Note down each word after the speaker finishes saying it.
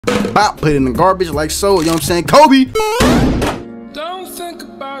bop, put it in the garbage like so, you know what I'm saying? Kobe! Don't think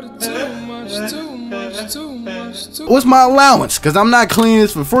about it too much, too much, too much, too much. What's my allowance? Cause I'm not cleaning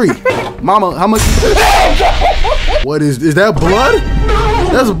this for free. Mama, how much? What is that blood?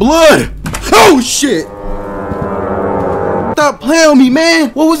 That's blood! Oh shit! Stop playing with me, man!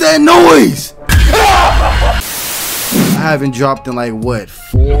 What was that noise? I haven't dropped in like what,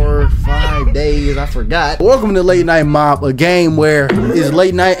 4 or 5 days, I forgot. Welcome to Late Night Mop, a game where it's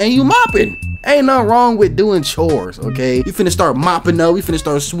late night and you mopping. Ain't nothing wrong with doing chores, okay? We finna start mopping up, we finna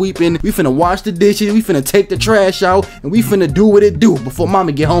start sweeping, we finna wash the dishes, we finna take the trash out, and we finna do what it do before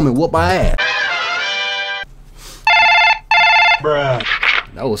mama get home and whoop our ass. Bruh.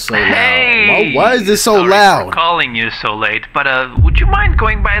 That was so loud. Hey, why is this so sorry loud? For calling you so late, but would you mind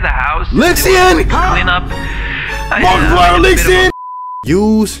going by the house? Lixian! Clean up. Lixian!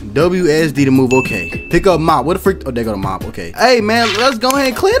 Use WSD to move, okay. Pick up mop. What the freak? Oh, they go to mop, okay. Hey, man, let's go ahead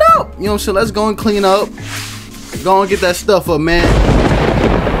and clean up. You know what I'm saying? Let's go and clean up. Go and get that stuff up, man.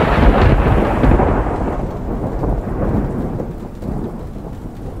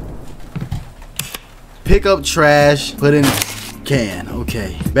 Pick up trash, put in can,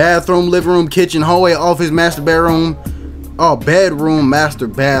 okay. Bathroom, living room, kitchen, hallway, office, master bedroom. Oh, bedroom, master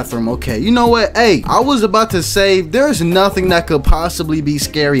bathroom. Okay, you know what? Hey, I was about to say there's nothing that could possibly be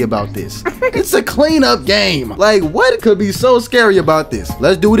scary about this. It's a cleanup game. Like, what could be so scary about this?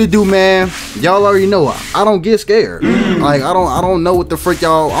 Let's do what it do, man. Y'all already know I don't get scared. Like, I don't know what the frick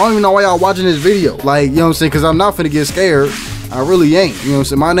y'all. I don't even know why y'all watching this video. Like, you know what I'm saying? Because I'm not finna get scared. I really ain't. You know what I'm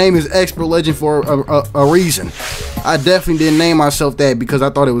saying? My name is Xpertlegend for a reason. I definitely didn't name myself that because I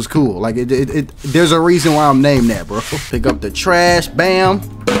thought it was cool. Like, there's a reason why I'm named that, bro. Pick up the trash, bam,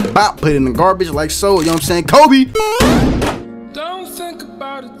 bop, put it in the garbage like so, you know what I'm saying? Kobe! Don't think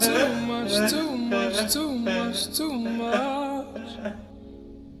about it too much, too much, too much, too much.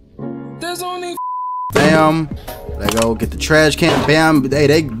 There's only bam. Let go, get the trash can, bam. Hey,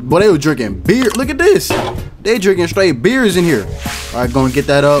 they were drinking beer. Look at this. They drinking straight beers in here. All right, gonna get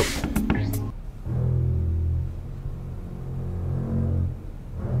that up.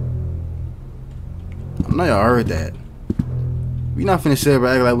 I know y'all heard that. We not finna sit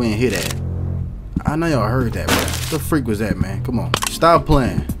act like we didn't hear that. I know y'all heard that, bro. What the freak was that, man? Come on, stop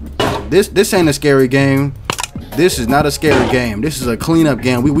playing. This ain't a scary game. This is not a scary game. This is a cleanup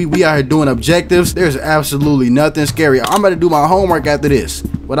game. We out here doing objectives. There's absolutely nothing scary. I'm about to do my homework after this.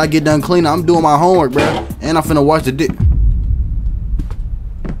 When I get done cleaning, I'm doing my homework, bro. And I'm finna watch the dick.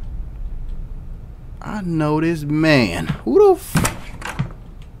 I know this man.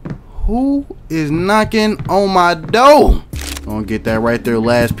 Who is knocking on my door? Gonna get that right there,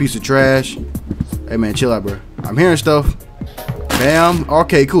 last piece of trash. Hey man, chill out, bro. I'm hearing stuff. Bam.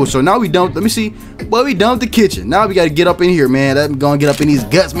 Okay, cool. So now we done. Let me see. Well, we done with the kitchen. Now we gotta get up in here, man. I'm gonna get up in these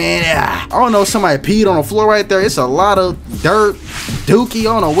guts, man. I don't know. Somebody peed on the floor right there. It's a lot of dirt, dookie. I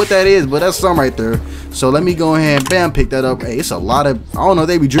don't know what that is, but that's some right there. So let me go ahead and bam, pick that up. Hey, it's a lot of. I don't know.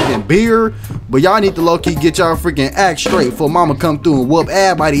 They be drinking beer, but y'all need to low key get y'all freaking act straight before mama come through and whoop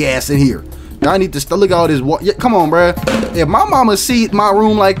everybody ass in here. Y'all need to look at all this. Yeah, come on, bruh. If my mama see my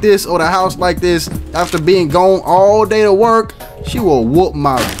room like this or the house like this after being gone all day to work, she will whoop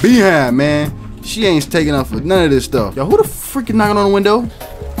my behind, man. She ain't taking up for none of this stuff. Yo, who the freaking knocking on the window?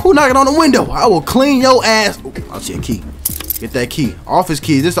 Who knocking on the window? I will clean your ass. Ooh, I see a key. Get that key. Office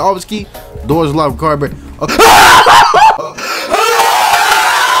key. Is this the office key? Doors locked. Car break.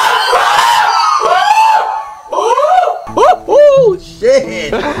 Oh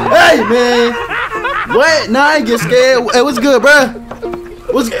shit! Hey man, what? Nah, I ain't get scared. Hey, what's good, bruh?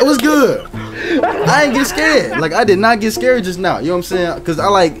 What's good? I ain't get scared. Like, I did not get scared just now. You know what I'm saying? Cause I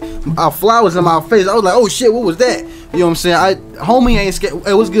like flowers in my face. I was like, oh shit, what was that? You know what I'm saying? Homie ain't scared.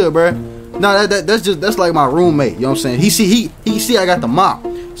 Hey, what's good, bruh? No, that's like my roommate. You know what I'm saying? He see I got the mop,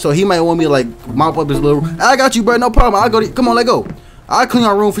 so he might want me to like mop up his little. I got you, bruh. No problem. I'll go. Come on, let go. I'll clean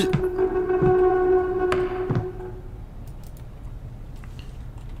our room for you.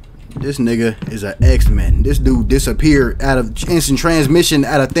 This nigga is an X-Men. This dude disappeared out of instant transmission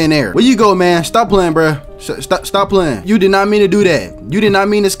out of thin air. Where you go, man? Stop playing, bro. Stop playing. You did not mean to do that. You did not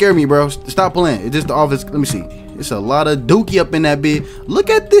mean to scare me, bro. Stop playing. It's just the office. Let me see. It's a lot of dookie up in that bit.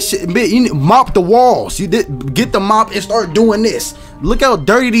 Look at this shit, bitch. You need mop the walls. You did get the mop and start doing this. Look how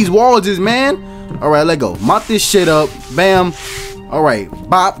dirty these walls is, man. All right, let go. Mop this shit up. Bam. All right,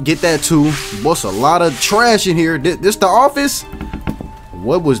 bop. Get that too. What's a lot of trash in here? This the office?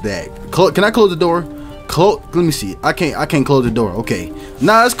 What was that? Can I close the door? Let me see. I can't close the door. Okay.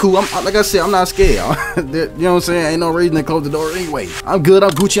 Nah, that's cool. Like I said, I'm not scared. You know what I'm saying? Ain't no reason to close the door anyway. I'm good. I'm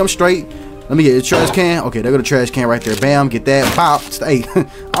Gucci. I'm straight. Let me get the trash can. Okay, there go the trash can right there. Bam, get that. Pop. Hey,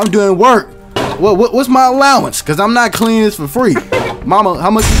 I'm doing work. What's my allowance? Cause I'm not cleaning this for free. Mama,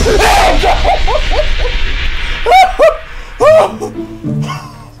 how much?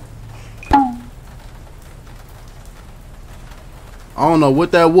 I don't know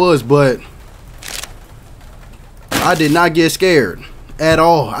what that was, but I did not get scared at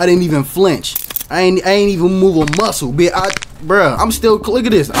all. I didn't even flinch. I ain't even move a muscle. Bruh, I'm still, look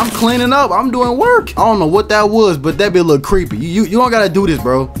at this. I'm cleaning up. I'm doing work. I don't know what that was, but that bit look creepy. You don't gotta do this,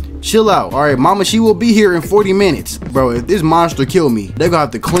 bro. Chill out. All right, mama, she will be here in 40 minutes. Bro, if this monster kill me, they're gonna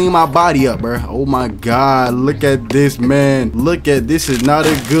have to clean my body up, bro. Oh my God, look at this, man. Look at, this is not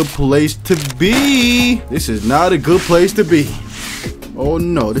a good place to be. This is not a good place to be. Oh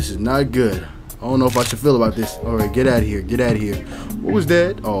no, this is not good. I don't know if I should feel about this. All right, get out of here. Get out of here. What was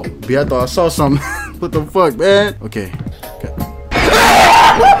that? Oh, B, I thought I saw something. What the fuck, man? Okay.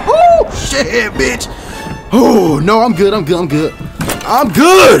 Shit, bitch. Oh, no, I'm good. I'm good. I'm good. I'm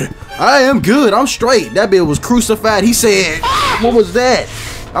good. I am good. I'm straight. That bitch was crucified. He said, what was that?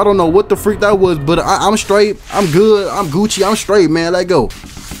 I don't know what the freak that was, but I'm straight. I'm good. I'm Gucci. I'm straight, man. Let go.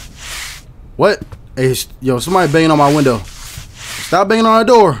 What? Hey, yo, somebody banging on my window. Stop banging on the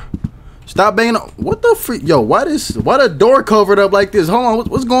door. Stop banging on. What the freak? Yo, why the door covered up like this? Hold on.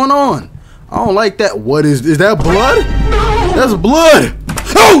 What's going on? I don't like that. What is that blood? That's blood.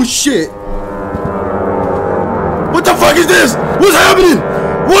 Oh, shit. What the fuck is this? What's happening?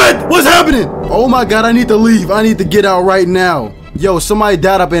 What's happening? Oh my God, I need to leave. I need to get out right now. Yo, somebody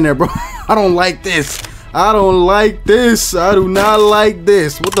died up in there, bro. I don't like this. I don't like this. I do not like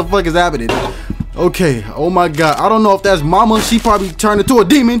this. What the fuck is happening? Okay, oh my God. I don't know if that's mama. She probably turned into a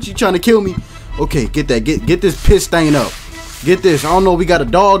demon. She trying to kill me. Okay, get that. Get this piss stain up. Get this. I don't know. We got a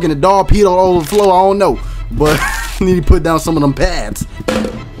dog and the dog peed all over the floor. I don't know. But I need to put down some of them pads.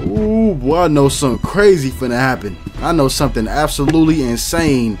 Ooh, boy, I know something crazy finna happen. I know something absolutely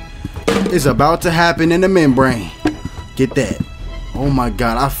insane is about to happen in the membrane. Get that. Oh my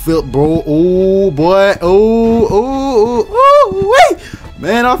God, I feel, bro. Oh boy. Oh, wait.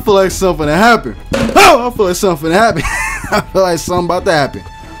 Man, I feel like something to happen. Oh, I feel like something to happen. I feel like something about to happen.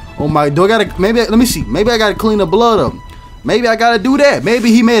 Oh my, do I gotta, maybe, let me see. Maybe I gotta clean the blood up. Maybe I gotta do that.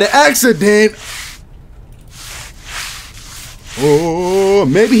 Maybe he made an accident. Oh,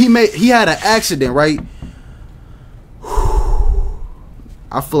 maybe he had an accident, right?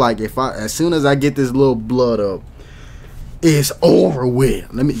 I feel like as soon as I get this little blood up, it's over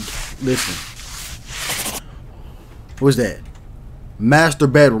with. Let me listen. What's that? Master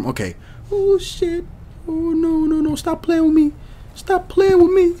bedroom. Okay. Oh shit. Oh no. Stop playing with me. Stop playing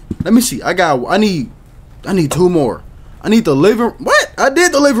with me. Let me see. I need two more. I need the living. What? I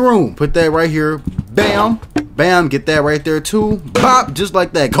did the living room. Put that right here. Bam. Bam. Get that right there too. Bop. Just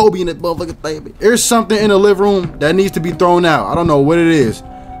like that. Kobe in that motherfucking baby. There's something in the living room that needs to be thrown out. I don't know what it is,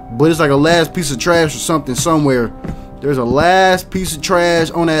 but it's like a last piece of trash or something somewhere. There's a last piece of trash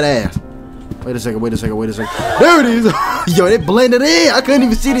on that ass. Wait a second. There it is. Yo, they blended in. I couldn't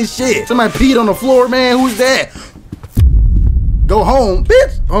even see this shit. Somebody peed on the floor, man. Who's that? Go home,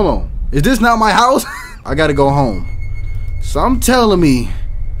 bitch. Hold on. Is this not my house? I gotta go home. So I'm telling me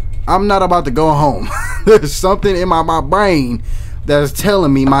I'm not about to go home. There's something in my brain that's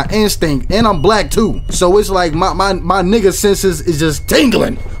telling me, my instinct, and I'm black too. So it's like my nigga senses is just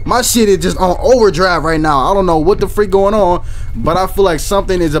tingling. My shit is just on overdrive right now. I don't know what the freak going on, but I feel like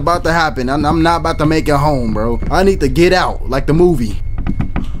something is about to happen. I'm not about to make it home, bro. I need to get out, like the movie.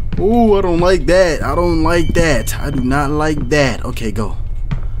 Ooh, I don't like that. I don't like that. I do not like that. Okay, go.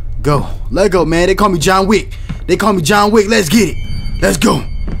 Go. Let go, man. They call me John Wick. They call me John Wick. Let's get it. Let's go.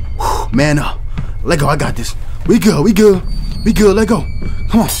 Whew, man up. Let go. I got this. We good. We good. We good. Let go.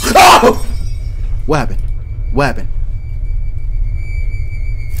 Come on. Oh! What happened? What happened?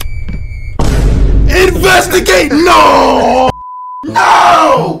 Investigate! No!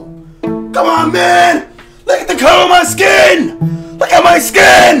 No! Come on, man! Look at the color of my skin! Look at my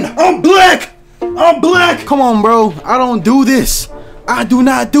skin! I'm black! I'm black! Come on, bro. I don't do this. I do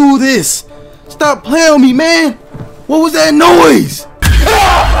not do this. Stop playing with me, man. What was that noise?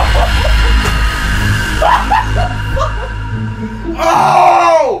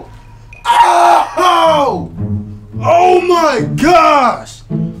 Oh! Oh! Oh my gosh!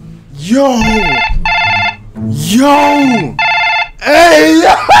 Yo! Yo! Hey!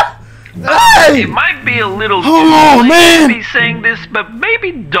 Hey! It might be a little Hold on, man! to be saying this, but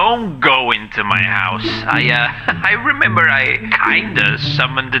maybe don't go into my house. I remember I kinda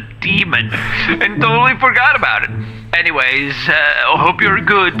summoned a demon and totally forgot about it. Anyways, hope you're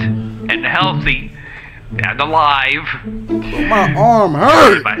good and healthy and alive. My arm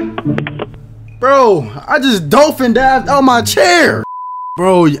hurt! Bye. Bro, I just dolphin dived out my chair.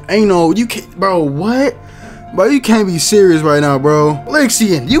 Bro, ain't no, you can't, bro, what? Bro, you can't be serious right now, bro.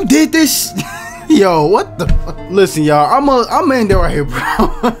 Lexian, you did this? Yo, what the fuck? Listen, y'all, I'm in there right here, bro.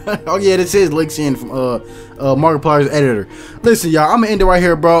 Oh yeah, this is Lexian from Markiplier's editor. Listen, y'all, I'm gonna end it right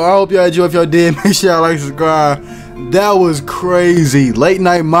here, bro. I hope y'all enjoyed. If y'all did, make sure y'all like, subscribe. That was crazy. Late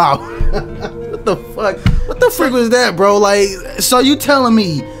night mop. What the fuck? What the frick was that, bro? Like, so you telling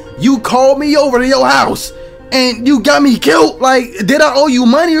me you called me over to your house and you got me killed? Like, did I owe you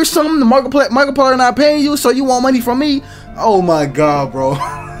money or something? The Markiplier not paying you, so you want money from me? Oh my god, bro.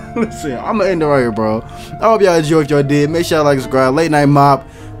 Listen, I'm gonna end it right here, bro. I hope y'all enjoyed. If y'all did, make sure y'all like, subscribe. Late night mop.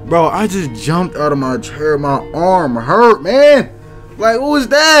 Bro, I just jumped out of my chair. My arm hurt, man. Like, what was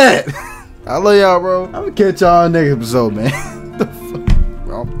that? I love y'all, bro. I'm gonna catch y'all next episode, man. What the fuck?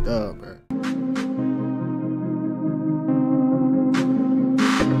 Bro, I'm done.